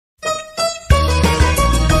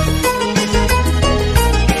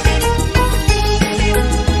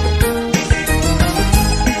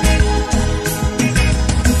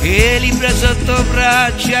sotto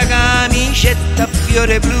braccia, camicetta a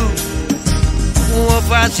fiore blu. Uo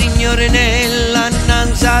fa signorinella,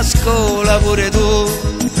 annanzi a scuola pure tu.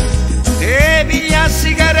 Te piglia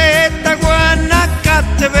sigaretta quando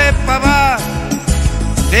accatte per papà.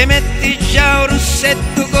 Te metti già un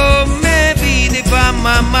rossetto come vedi fa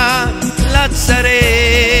mamma.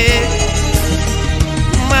 Lazzarella,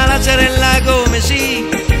 ma Lazzarella come sì,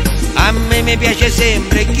 a me mi piace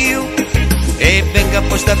sempre più. E venga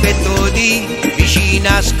apposta per tutti, vicino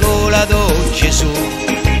a scuola do Gesù.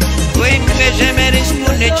 Tu invece mi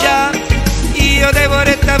rispondi già, io devo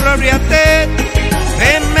retta proprio a te.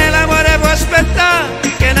 Per me l'amore può aspettare,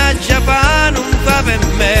 che una già fa non fa per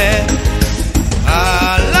me.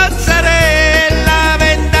 A Lazzarella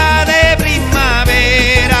ventate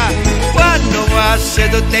primavera, quando passa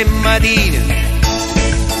tutte le mattine,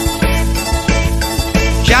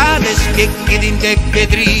 già le specchi di te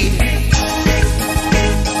vetrine.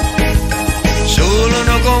 Solo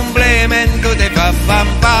un complimento te fa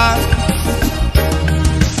pampa.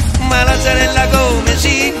 Ma Lazzarella come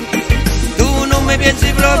sì, tu non mi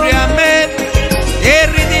pensi proprio a me. E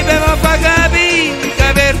ridi per fa capire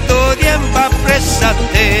che per tuo tempo appresso a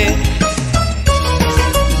te.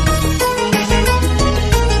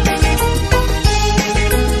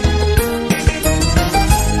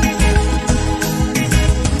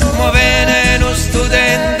 Mo viene uno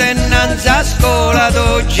studente innanzi a scuola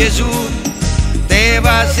do Gesù. Te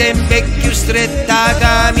va sempre più stretta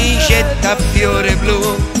camicetta a fiore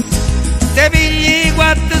blu. Te pigli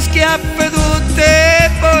quattro schiaffe tutte e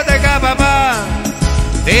bottega papà.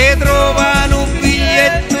 Te trovano un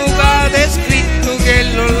biglietto che è scritto che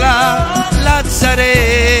lo là Lazzarella.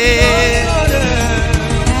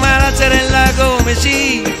 Ma Lazzarella come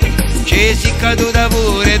sì, ci si caduta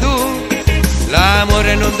pure tu.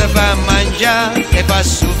 L'amore non ti fa mangiare, ti fa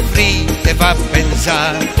soffrire, ti fa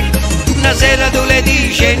pensare. Una sera tu le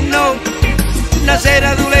dici no, una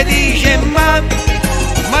sera tu le dici ma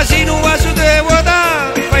se non va su te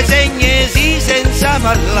vuota, fai segni sì senza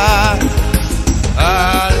parlare.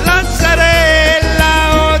 A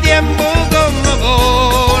Lazzarella o tempo come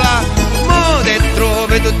vola, mo te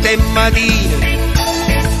trovi tutte le mattine.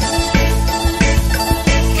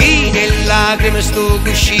 Chi nelle lacrime sto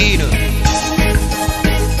cuscino,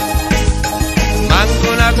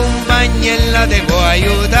 manco una compagnella te può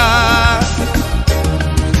aiutare.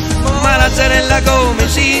 Ma Lazzarella come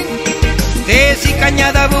sì, te si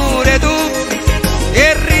cagnata pure tu.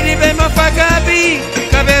 E ridi per mi fa capire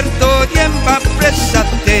che per tuo tempo appresso a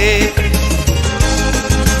te.